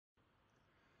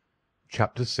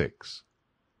Chapter 6.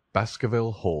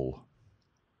 Baskerville Hall.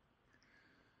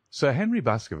 Sir Henry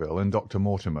Baskerville and Dr.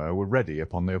 Mortimer were ready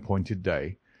upon the appointed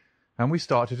day, and we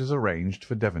started as arranged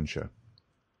for Devonshire.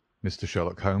 Mr.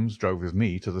 Sherlock Holmes drove with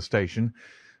me to the station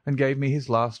and gave me his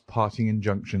last parting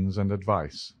injunctions and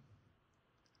advice.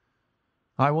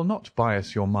 "I will not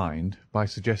bias your mind by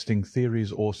suggesting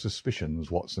theories or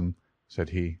suspicions, Watson,"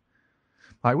 said he.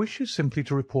 "I wish you simply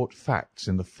to report facts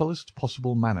in the fullest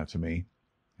possible manner to me,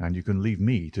 and you can leave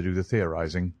me to do the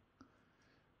theorising."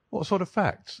 "What sort of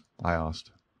facts?" I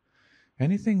asked.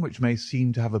 "Anything which may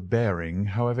seem to have a bearing,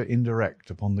 however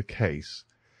indirect, upon the case,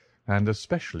 and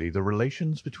especially the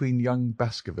relations between young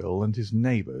Baskerville and his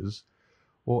neighbours,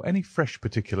 or any fresh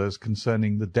particulars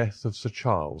concerning the death of Sir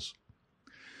Charles.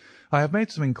 I have made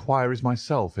some inquiries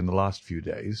myself in the last few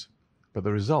days, but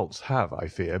the results have, I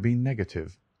fear, been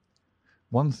negative.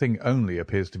 One thing only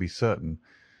appears to be certain,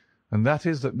 and that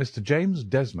is that Mr. James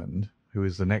Desmond, who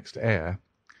is the next heir,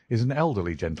 is an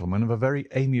elderly gentleman of a very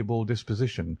amiable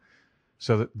disposition,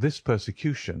 so that this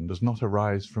persecution does not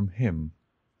arise from him.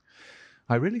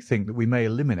 I really think that we may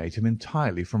eliminate him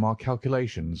entirely from our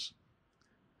calculations.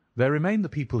 There remain the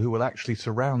people who will actually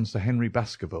surround Sir Henry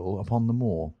Baskerville upon the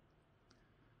moor.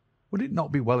 Would it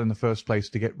not be well in the first place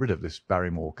to get rid of this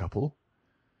Barrymore couple?"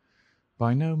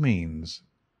 "By no means.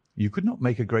 You could not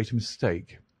make a greater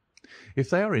mistake. If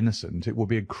they are innocent, it would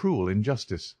be a cruel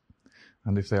injustice,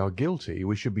 and if they are guilty,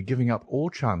 we should be giving up all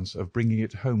chance of bringing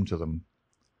it home to them.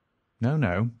 No,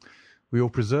 no, we will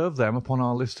preserve them upon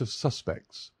our list of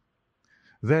suspects.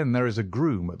 Then there is a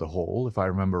groom at the Hall, if I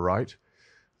remember right.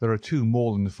 There are 2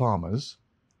 moorland farmers.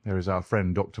 There is our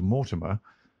friend Dr. Mortimer,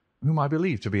 whom I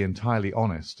believe to be entirely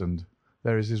honest, and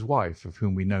there is his wife, of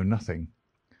whom we know nothing.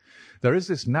 There is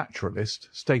this naturalist,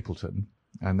 Stapleton,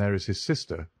 and there is his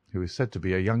sister, who is said to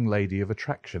be a young lady of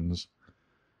attractions.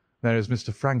 There is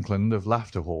Mr. Frankland of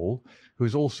Lafter Hall, who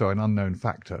is also an unknown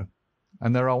factor,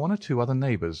 and there are 1 or 2 other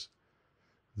neighbours.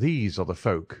 These are the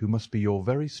folk who must be your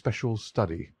very special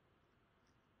study."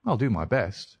 "I'll do my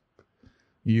best."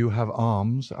 "You have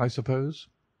arms, I suppose?"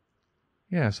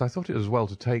 "Yes, I thought it as well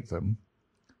to take them."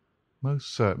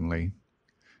 "Most certainly.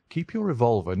 Keep your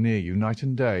revolver near you night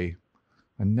and day,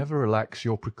 and never relax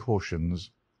your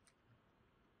precautions."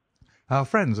 Our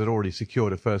friends had already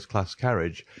secured a first-class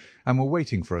carriage, and were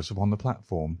waiting for us upon the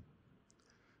platform.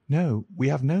 "No, we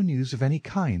have no news of any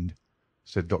kind,"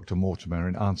 said Dr. Mortimer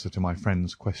in answer to my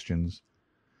friend's questions.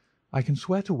 "I can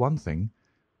swear to one thing,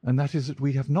 and that is that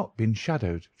we have not been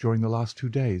shadowed during the last 2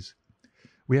 days.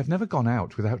 We have never gone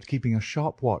out without keeping a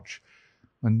sharp watch,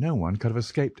 and no one could have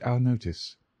escaped our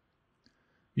notice."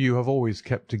 "You have always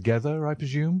kept together, I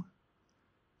presume?"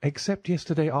 "Except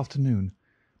yesterday afternoon.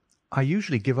 I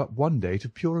usually give up one day to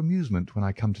pure amusement when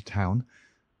I come to town,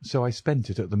 so I spent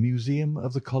it at the Museum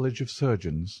of the College of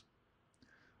Surgeons."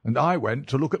 "And I went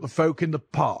to look at the folk in the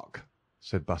park,"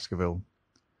 said Baskerville.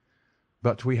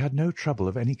 "But we had no trouble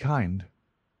of any kind."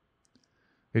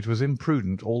 "It was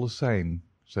imprudent all the same,"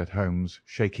 said Holmes,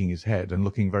 shaking his head and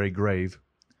looking very grave.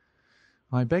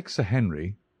 "I beg, Sir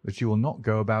Henry, that you will not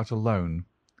go about alone.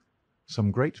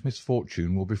 Some great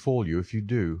misfortune will befall you if you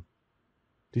do.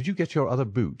 Did you get your other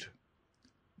boot?"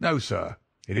 "No, sir.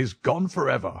 It is gone for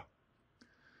ever."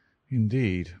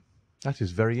 "Indeed. That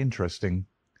is very interesting.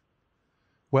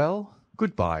 Well,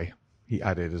 good-bye," he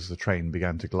added as the train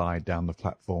began to glide down the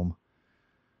platform.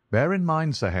 "Bear in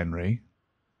mind, Sir Henry,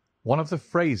 one of the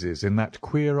phrases in that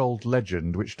queer old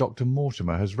legend which Dr.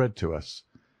 Mortimer has read to us,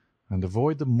 and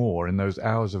avoid the moor in those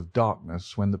hours of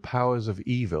darkness when the powers of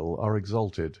evil are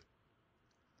exalted."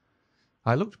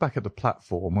 I looked back at the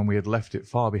platform when we had left it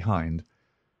far behind,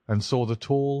 and saw the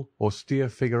tall, austere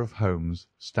figure of Holmes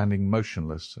standing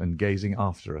motionless and gazing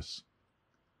after us.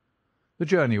 The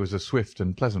journey was a swift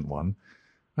and pleasant one,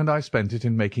 and I spent it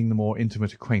in making the more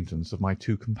intimate acquaintance of my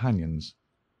 2 companions,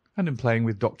 and in playing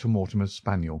with Dr. Mortimer's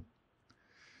spaniel.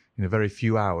 In a very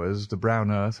few hours the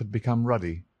brown earth had become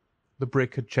ruddy, the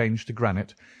brick had changed to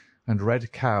granite, and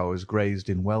red cows grazed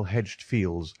in well-hedged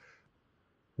fields,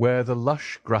 where the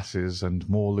lush grasses and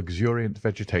more luxuriant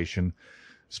vegetation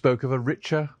spoke of a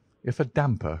richer, if a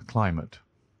damper, climate.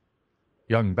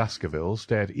 Young Baskerville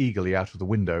stared eagerly out of the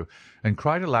window and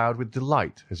cried aloud with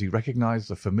delight as he recognised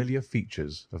the familiar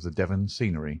features of the Devon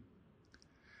scenery.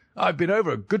 "I've been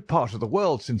over a good part of the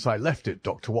world since I left it,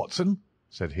 Dr. Watson,"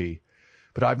 said he,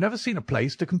 "but I've never seen a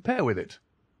place to compare with it."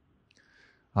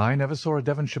 "I never saw a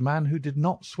Devonshire man who did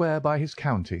not swear by his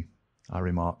county," I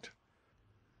remarked.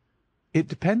 "It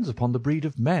depends upon the breed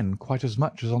of men quite as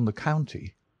much as on the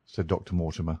county," said Dr.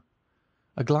 Mortimer.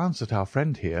 "A glance at our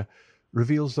friend here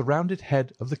reveals the rounded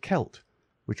head of the Celt,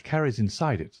 which carries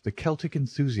inside it the Celtic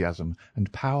enthusiasm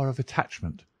and power of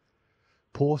attachment.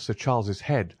 Poor Sir Charles's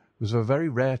head was of a very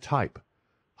rare type,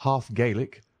 half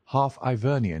Gaelic, half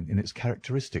Ivernian in its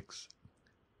characteristics.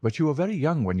 But you were very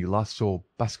young when you last saw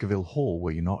Baskerville Hall,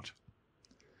 were you not?"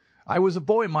 "I was a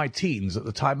boy in my teens at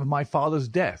the time of my father's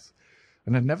death,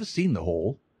 and had never seen the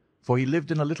Hall, for he lived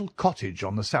in a little cottage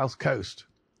on the south coast.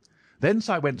 Thence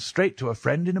I went straight to a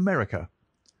friend in America.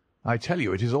 I tell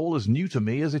you it is all as new to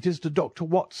me as it is to Dr.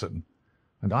 Watson,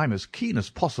 and I'm as keen as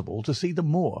possible to see the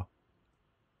moor."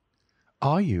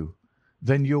 "Are you?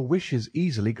 Then your wish is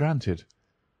easily granted,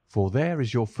 for there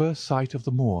is your first sight of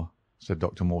the moor," said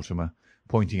Dr. Mortimer,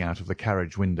 pointing out of the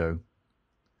carriage window.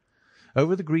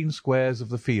 Over the green squares of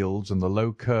the fields and the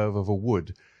low curve of a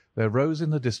wood there rose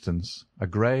in the distance a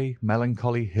grey,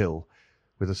 melancholy hill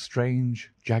with a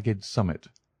strange, jagged summit,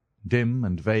 dim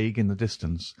and vague in the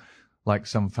distance, like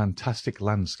some fantastic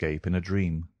landscape in a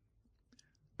dream.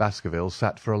 Baskerville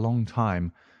sat for a long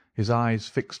time, his eyes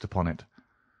fixed upon it,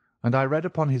 and I read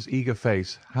upon his eager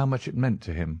face how much it meant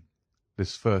to him,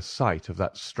 this first sight of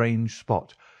that strange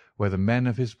spot where the men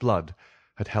of his blood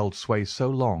had held sway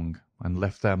so long and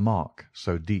left their mark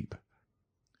so deep.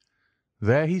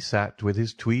 There he sat with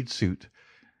his tweed suit,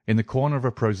 in the corner of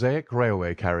a prosaic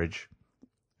railway carriage,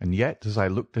 and yet as I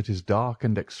looked at his dark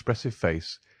and expressive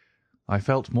face, I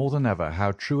felt more than ever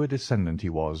how true a descendant he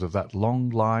was of that long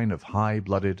line of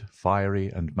high-blooded, fiery,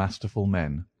 and masterful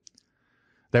men.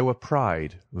 There were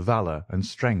pride, valour, and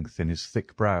strength in his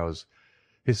thick brows,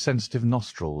 his sensitive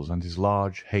nostrils, and his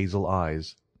large hazel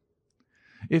eyes.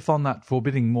 If on that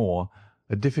forbidding moor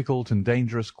a difficult and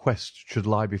dangerous quest should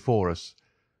lie before us,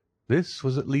 this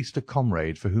was at least a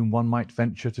comrade for whom one might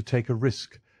venture to take a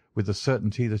risk with the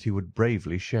certainty that he would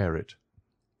bravely share it.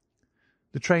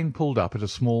 The train pulled up at a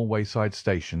small wayside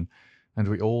station, and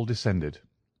we all descended.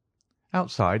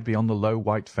 Outside, beyond the low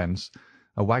white fence,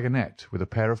 a wagonette with a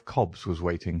pair of cobs was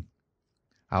waiting.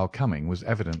 Our coming was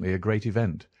evidently a great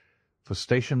event, for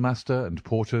station-master and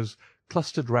porters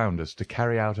clustered round us to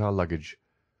carry out our luggage.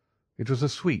 It was a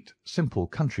sweet, simple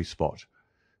country spot,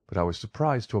 but I was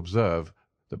surprised to observe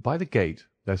that by the gate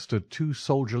there stood two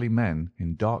soldierly men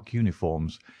in dark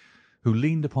uniforms, who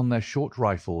leaned upon their short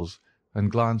rifles and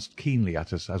glanced keenly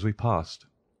at us as we passed.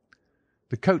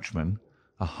 The coachman,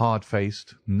 a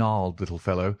hard-faced, gnarled little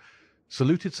fellow,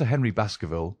 saluted Sir Henry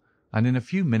Baskerville, and in a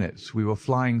few minutes we were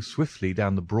flying swiftly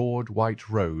down the broad white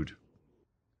road.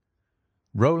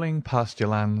 Rolling pasture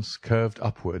lands curved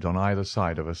upward on either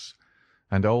side of us,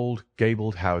 and old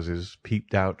gabled houses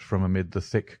peeped out from amid the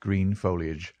thick green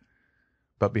foliage.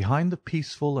 But behind the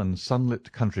peaceful and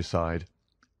sunlit countryside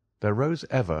there rose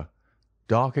ever,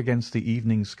 dark against the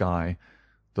evening sky,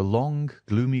 the long,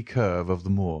 gloomy curve of the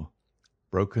moor,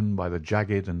 broken by the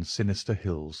jagged and sinister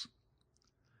hills.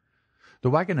 The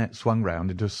wagonette swung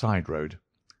round into a side road,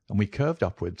 and we curved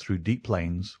upward through deep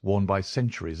lanes worn by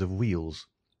centuries of wheels.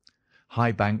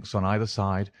 High banks on either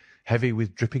side, heavy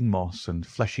with dripping moss and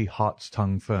fleshy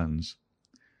hart's-tongue ferns.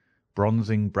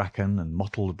 Bronzing bracken and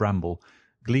mottled bramble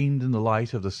gleamed in the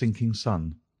light of the sinking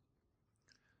sun.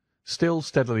 Still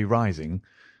steadily rising,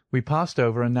 we passed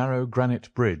over a narrow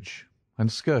granite bridge,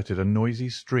 and skirted a noisy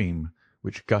stream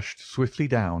which gushed swiftly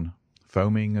down,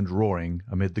 foaming and roaring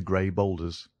amid the grey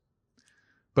boulders.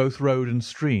 Both road and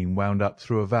stream wound up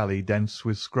through a valley dense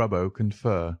with scrub oak and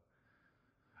fir.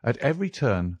 At every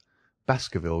turn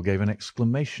Baskerville gave an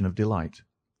exclamation of delight,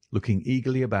 looking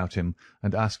eagerly about him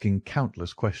and asking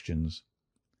countless questions.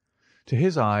 To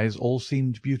his eyes all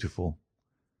seemed beautiful,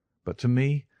 but to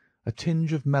me a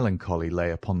tinge of melancholy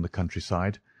lay upon the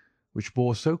countryside, which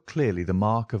bore so clearly the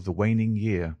mark of the waning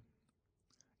year.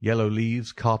 Yellow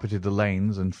leaves carpeted the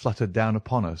lanes and fluttered down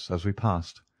upon us as we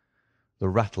passed. The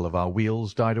rattle of our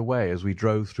wheels died away as we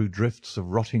drove through drifts of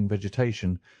rotting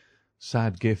vegetation,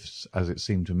 sad gifts, as it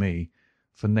seemed to me,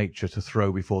 for nature to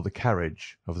throw before the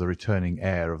carriage of the returning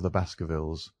heir of the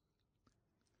Baskervilles.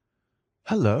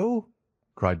 "Hullo!"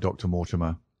 cried Dr.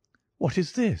 Mortimer. "What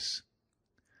is this?"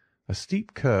 A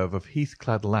steep curve of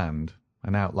heath-clad land,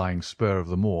 an outlying spur of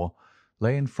the moor,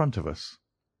 lay in front of us.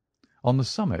 On the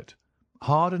summit,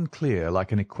 hard and clear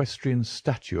like an equestrian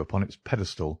statue upon its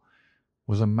pedestal,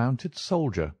 was a mounted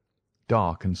soldier,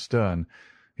 dark and stern,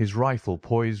 his rifle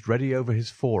poised ready over his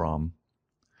forearm.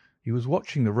 He was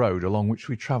watching the road along which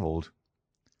we travelled.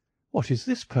 "What is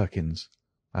this, Perkins?"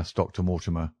 asked Dr.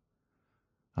 Mortimer.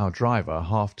 Our driver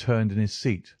half turned in his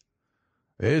seat.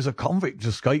 "Here's a convict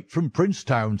escaped from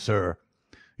Princetown, sir.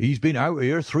 He's been out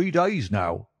here 3 days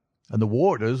now, and the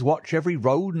warders watch every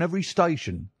road and every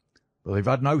station, but they've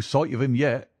had no sight of him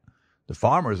yet. The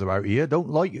farmers about here don't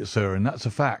like it, sir, and that's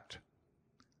a fact."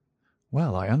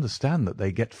 "Well, I understand that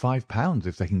they get £5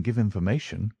 if they can give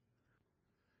information."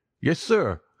 "Yes,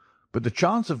 sir, but the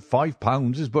chance of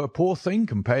 £5 is but a poor thing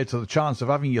compared to the chance of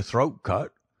having your throat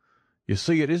cut. You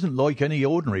see, it isn't like any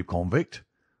ordinary convict.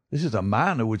 This is a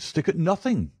man who would stick at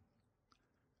nothing."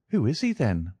 "Who is he,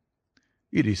 then?"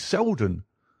 "It is Selden,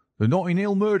 the Notting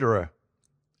Hill murderer."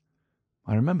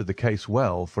 I remembered the case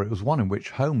well, for it was one in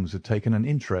which Holmes had taken an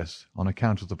interest on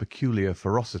account of the peculiar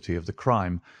ferocity of the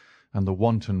crime and the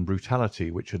wanton brutality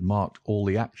which had marked all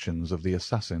the actions of the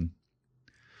assassin.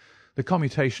 The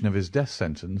commutation of his death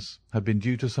sentence had been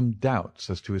due to some doubts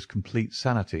as to his complete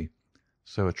sanity,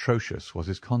 so atrocious was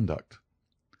his conduct.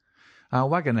 Our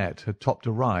waggonette had topped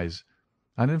a rise,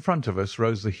 and in front of us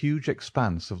rose the huge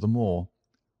expanse of the moor,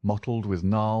 mottled with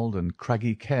gnarled and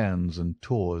craggy cairns and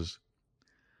tors.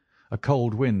 A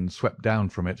cold wind swept down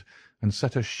from it and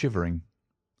set us shivering.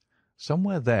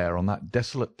 Somewhere there on that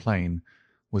desolate plain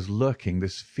was lurking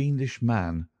this fiendish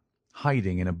man,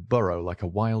 hiding in a burrow like a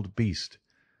wild beast,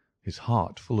 his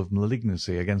heart full of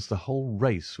malignancy against the whole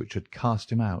race which had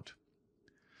cast him out.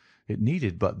 It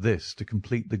needed but this to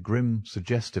complete the grim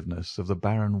suggestiveness of the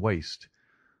barren waste,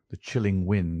 the chilling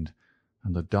wind,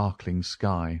 and the darkling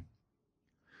sky.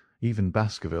 Even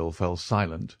Baskerville fell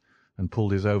silent and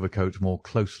pulled his overcoat more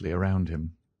closely around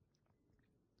him.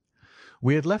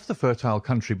 We had left the fertile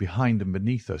country behind and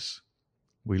beneath us.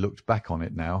 We looked back on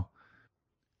it now,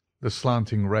 the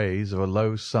slanting rays of a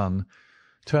low sun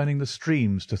turning the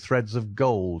streams to threads of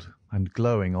gold and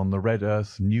glowing on the red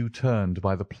earth new turned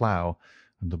by the plough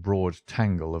and the broad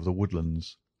tangle of the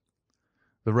woodlands.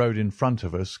 The road in front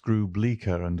of us grew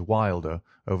bleaker and wilder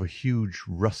over huge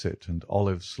russet and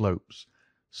olive slopes,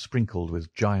 sprinkled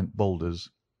with giant boulders.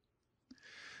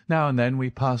 Now and then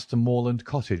we passed a moorland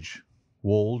cottage,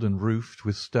 walled and roofed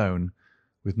with stone,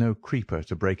 with no creeper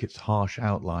to break its harsh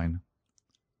outline.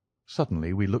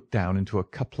 Suddenly we looked down into a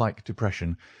cup-like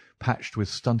depression patched with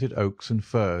stunted oaks and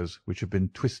firs which had been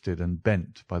twisted and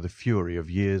bent by the fury of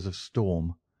years of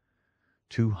storm.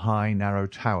 Two high, narrow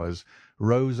towers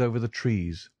rose over the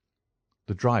trees.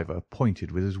 The driver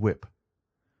pointed with his whip.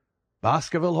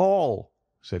 "Baskerville Hall,"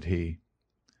 said he.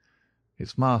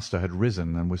 Its master had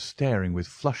risen and was staring with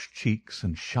flushed cheeks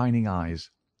and shining eyes.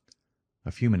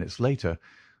 A few minutes later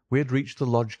we had reached the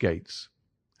lodge gates,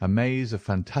 a maze of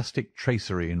fantastic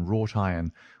tracery in wrought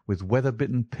iron, with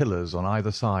weather-bitten pillars on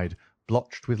either side,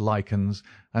 blotched with lichens,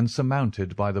 and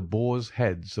surmounted by the boars'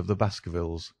 heads of the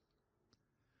Baskervilles.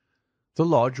 The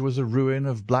lodge was a ruin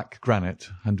of black granite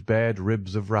and bared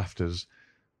ribs of rafters,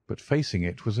 but facing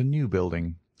it was a new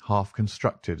building, half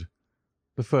constructed,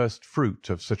 the first fruit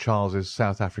of Sir Charles's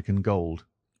South African gold.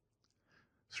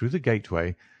 Through the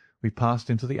gateway we passed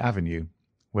into the avenue,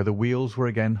 where the wheels were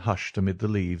again hushed amid the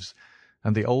leaves,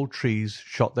 and the old trees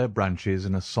shot their branches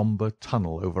in a sombre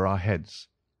tunnel over our heads.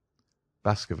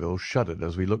 Baskerville shuddered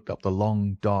as we looked up the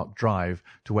long, dark drive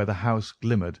to where the house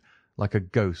glimmered like a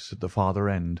ghost at the farther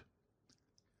end.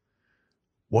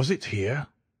 "Was it here?"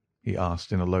 he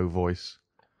asked in a low voice.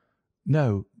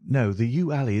 No, the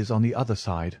yew alley is on the other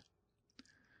side."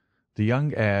 The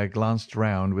young heir glanced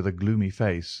round with a gloomy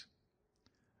face.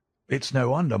 "It's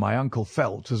no wonder my uncle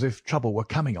felt as if trouble were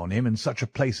coming on him in such a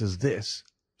place as this,"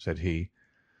 said he.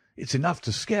 "It's enough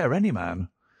to scare any man.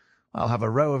 I'll have a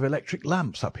row of electric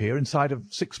lamps up here inside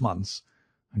of 6 months,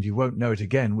 and you won't know it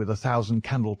again with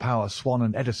 1,000-candle-power Swan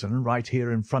and Edison right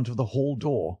here in front of the hall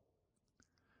door."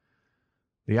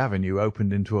 The avenue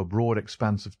opened into a broad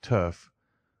expanse of turf,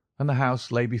 and the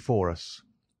house lay before us.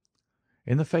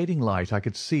 In the fading light I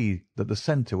could see that the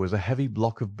centre was a heavy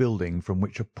block of building from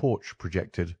which a porch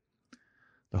projected.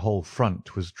 The whole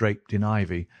front was draped in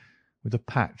ivy, with a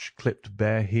patch clipped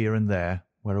bare here and there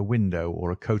where a window or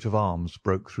a coat of arms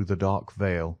broke through the dark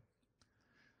veil.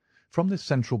 From this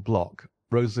central block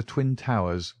rose the twin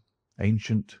towers,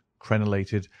 ancient,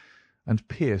 crenellated, and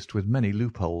pierced with many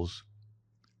loopholes.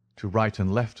 To right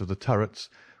and left of the turrets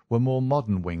were more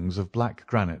modern wings of black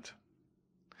granite.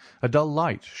 A dull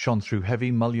light shone through heavy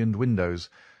mullioned windows,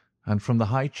 and from the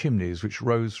high chimneys which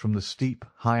rose from the steep,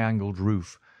 high-angled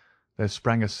roof there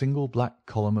sprang a single black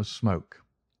column of smoke.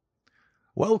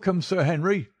 "Welcome, Sir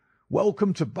Henry!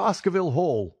 Welcome to Baskerville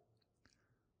Hall!"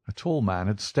 A tall man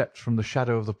had stepped from the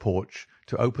shadow of the porch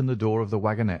to open the door of the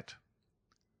waggonette.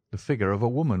 The figure of a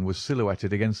woman was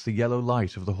silhouetted against the yellow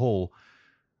light of the hall.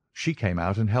 She came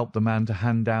out and helped the man to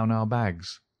hand down our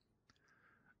bags.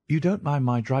 "You don't mind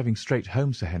my driving straight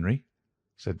home, Sir Henry?"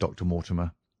 said Dr.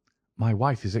 Mortimer. "My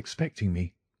wife is expecting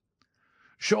me."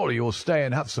 "Surely you'll stay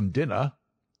and have some dinner?"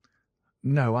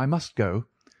 "No, I must go.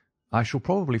 I shall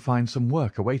probably find some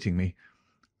work awaiting me.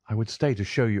 I would stay to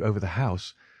show you over the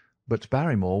house, but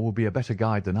Barrymore will be a better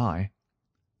guide than I.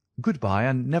 Good-bye,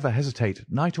 and never hesitate,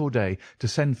 night or day, to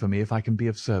send for me if I can be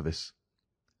of service."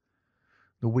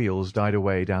 The wheels died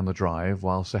away down the drive,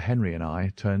 while Sir Henry and I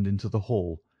turned into the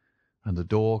hall, and the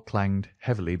door clanged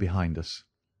heavily behind us.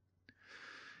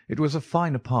 It was a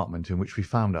fine apartment in which we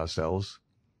found ourselves,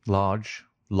 large,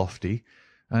 lofty,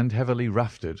 and heavily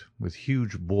raftered, with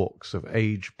huge balks of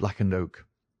age-blackened oak.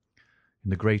 In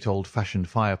the great old-fashioned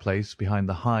fireplace behind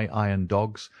the high iron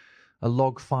dogs a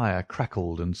log fire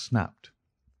crackled and snapped.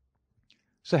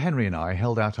 Sir Henry and I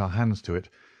held out our hands to it,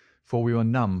 for we were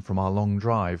numb from our long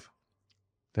drive.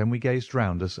 Then we gazed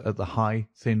round us at the high,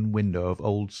 thin window of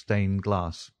old stained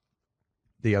glass,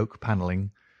 the oak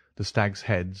panelling, the stags'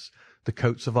 heads, the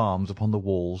coats of arms upon the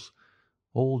walls,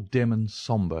 all dim and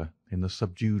sombre in the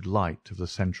subdued light of the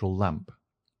central lamp.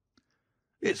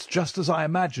 "It's just as I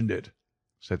imagined it,"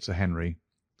 said Sir Henry.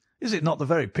 "Is it not the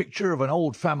very picture of an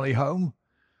old family home?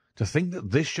 To think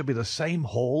that this should be the same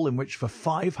hall in which for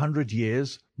 500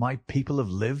 years my people have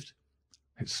lived!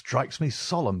 It strikes me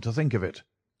solemn to think of it."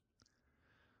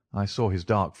 I saw his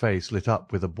dark face lit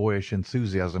up with a boyish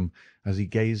enthusiasm as he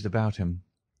gazed about him.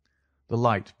 The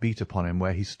light beat upon him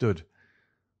where he stood,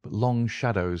 but long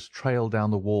shadows trailed down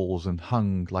the walls and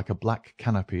hung like a black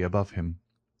canopy above him.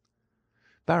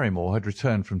 Barrymore had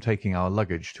returned from taking our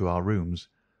luggage to our rooms.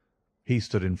 He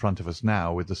stood in front of us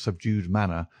now with the subdued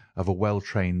manner of a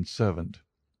well-trained servant.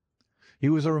 He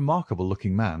was a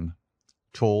remarkable-looking man,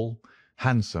 tall,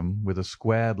 handsome, with a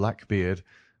square black beard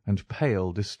and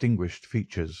pale, distinguished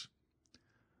features.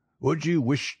 "Would you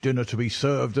wish dinner to be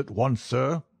served at once,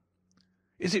 sir?"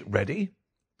 "Is it ready?"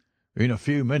 "In a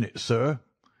few minutes, sir.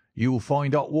 You will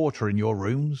find hot water in your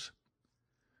rooms.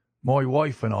 My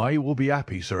wife and I will be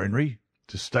happy, Sir Henry,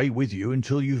 to stay with you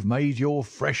until you've made your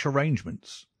fresh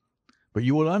arrangements. But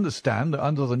you will understand that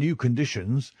under the new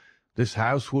conditions this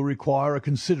house will require a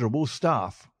considerable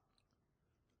staff."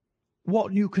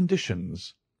 "What new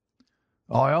conditions?"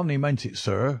 "I only meant it,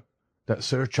 sir, that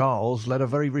Sir Charles led a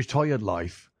very retired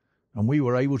life, and we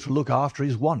were able to look after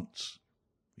his wants.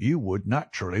 You would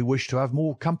naturally wish to have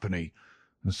more company,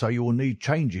 and so you will need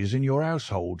changes in your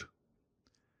household."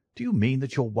 "Do you mean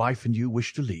that your wife and you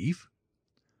wish to leave?"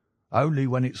 "Only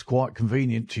when it's quite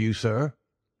convenient to you, sir."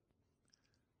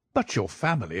 "But your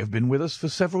family have been with us for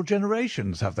several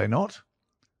generations, have they not?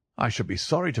 I should be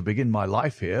sorry to begin my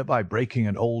life here by breaking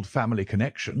an old family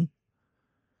connection."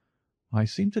 I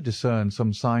seemed to discern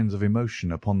some signs of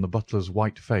emotion upon the butler's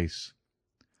white face.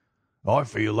 "I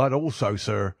feel that also,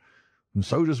 sir, and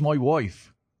so does my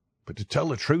wife. But to tell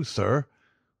the truth, sir,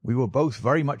 we were both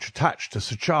very much attached to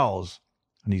Sir Charles,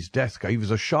 and his death gave us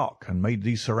a shock and made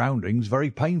these surroundings very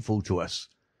painful to us.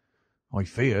 I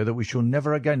fear that we shall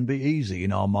never again be easy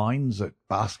in our minds at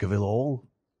Baskerville Hall."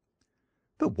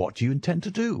 "But what do you intend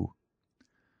to do?"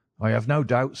 "I have no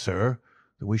doubt, sir,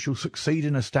 that we shall succeed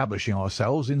in establishing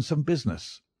ourselves in some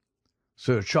business.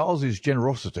 Sir Charles's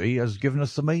generosity has given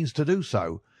us the means to do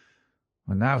so.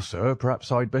 And now, sir,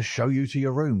 perhaps I'd best show you to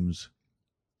your rooms."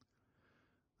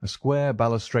 A square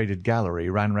balustraded gallery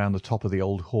ran round the top of the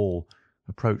old hall,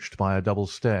 approached by a double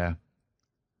stair.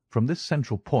 From this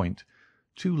central point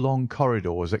 2 long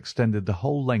corridors extended the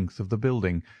whole length of the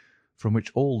building, from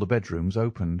which all the bedrooms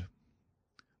opened.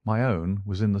 My own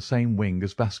was in the same wing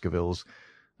as Baskervilles,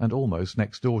 and almost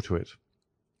next door to it.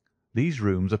 These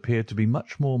rooms appeared to be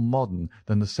much more modern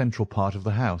than the central part of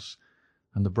the house,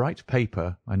 and the bright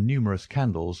paper and numerous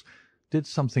candles did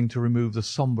something to remove the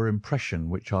sombre impression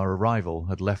which our arrival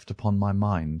had left upon my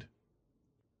mind.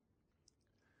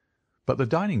 But the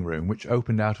dining-room, which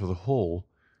opened out of the hall,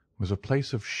 was a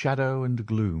place of shadow and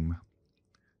gloom.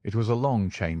 It was a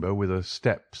long chamber with a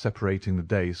step separating the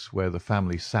dais where the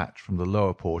family sat from the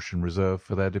lower portion reserved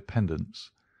for their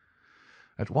dependents.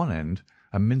 At one end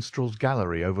a minstrel's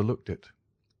gallery overlooked it.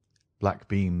 Black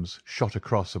beams shot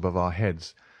across above our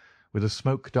heads, with a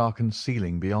smoke-darkened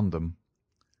ceiling beyond them.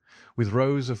 With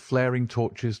rows of flaring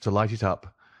torches to light it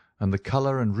up, and the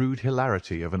colour and rude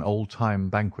hilarity of an old-time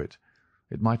banquet,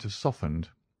 it might have softened.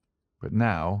 But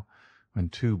now, when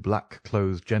 2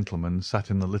 black-clothed gentlemen sat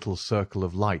in the little circle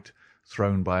of light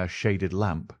thrown by a shaded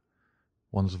lamp,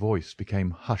 one's voice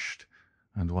became hushed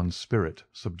and one's spirit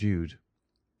subdued.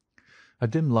 A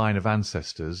dim line of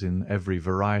ancestors in every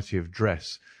variety of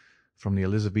dress, from the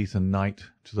Elizabethan knight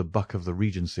to the buck of the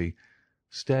Regency,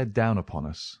 stared down upon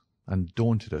us and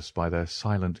daunted us by their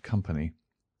silent company.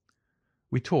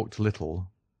 We talked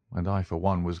little, and I for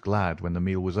one was glad when the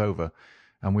meal was over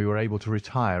and we were able to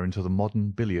retire into the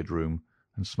modern billiard-room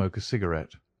and smoke a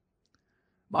cigarette.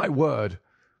 "My word,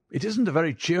 it isn't a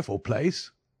very cheerful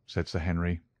place," said Sir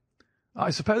Henry.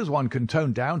 "I suppose one can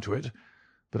tone down to it,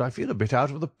 but I feel a bit out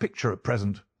of the picture at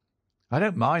present. I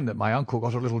don't mind that my uncle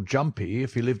got a little jumpy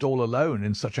if he lived all alone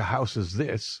in such a house as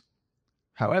this.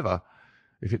 However,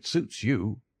 if it suits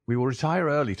you, we will retire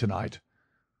early to-night,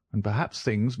 and perhaps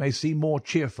things may seem more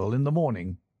cheerful in the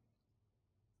morning."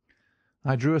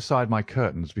 I drew aside my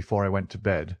curtains before I went to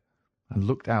bed, and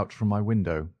looked out from my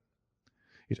window.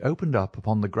 It opened up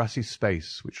upon the grassy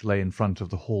space which lay in front of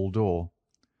the hall door.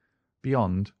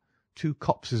 Beyond, 2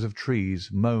 copses of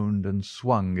trees moaned and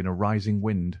swung in a rising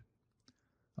wind.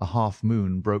 A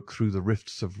half-moon broke through the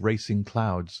rifts of racing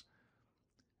clouds.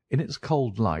 In its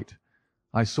cold light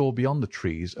I saw beyond the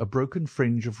trees a broken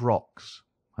fringe of rocks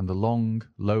and the long,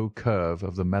 low curve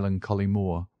of the melancholy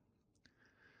moor.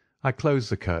 I closed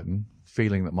the curtain,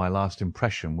 feeling that my last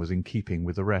impression was in keeping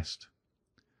with the rest.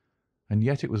 And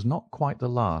yet it was not quite the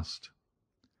last.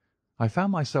 I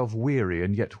found myself weary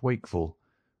and yet wakeful,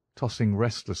 tossing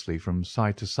restlessly from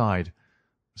side to side,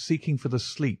 seeking for the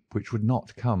sleep which would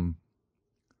not come.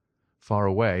 Far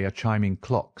away a chiming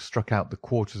clock struck out the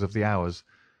quarters of the hours,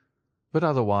 but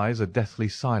otherwise a deathly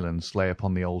silence lay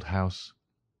upon the old house.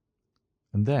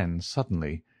 And then,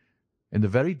 suddenly, in the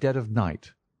very dead of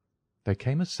night, there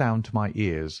came a sound to my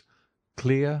ears,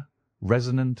 clear,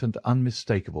 resonant, and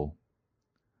unmistakable.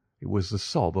 It was the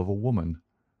sob of a woman,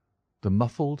 the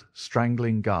muffled,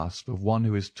 strangling gasp of one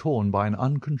who is torn by an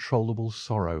uncontrollable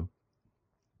sorrow.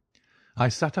 I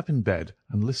sat up in bed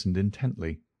and listened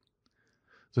intently.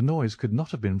 The noise could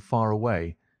not have been far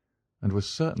away, and was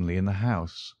certainly in the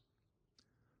house.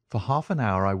 For half an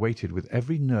hour I waited with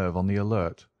every nerve on the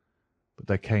alert, but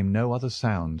there came no other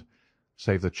sound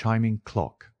save the chiming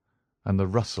clock and the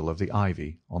rustle of the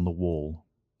ivy on the wall.